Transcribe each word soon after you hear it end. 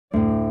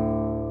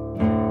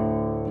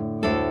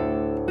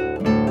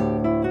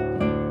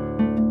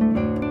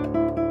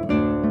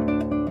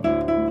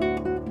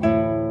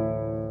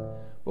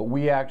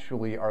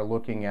actually are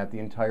looking at the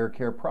entire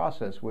care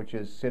process, which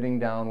is sitting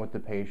down with the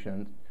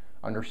patient,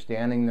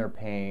 understanding their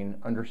pain,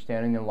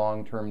 understanding their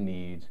long-term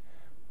needs,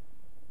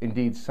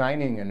 indeed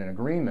signing an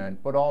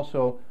agreement, but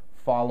also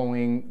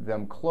following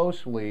them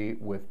closely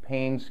with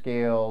pain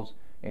scales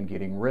and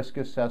getting risk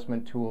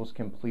assessment tools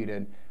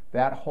completed.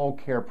 That whole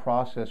care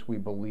process, we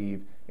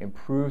believe,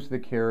 improves the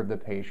care of the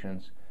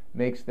patients,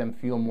 makes them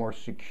feel more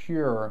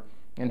secure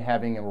in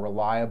having a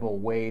reliable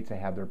way to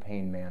have their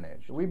pain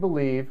managed. We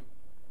believe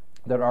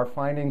that our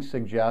findings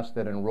suggest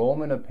that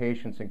enrollment of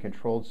patients in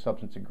controlled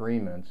substance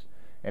agreements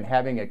and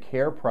having a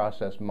care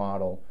process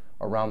model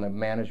around the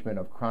management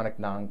of chronic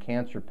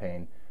non-cancer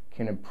pain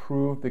can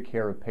improve the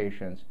care of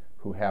patients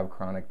who have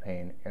chronic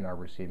pain and are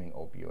receiving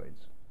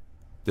opioids.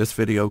 This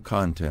video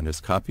content is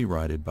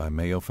copyrighted by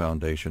Mayo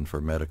Foundation for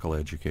Medical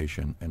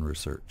Education and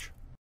Research.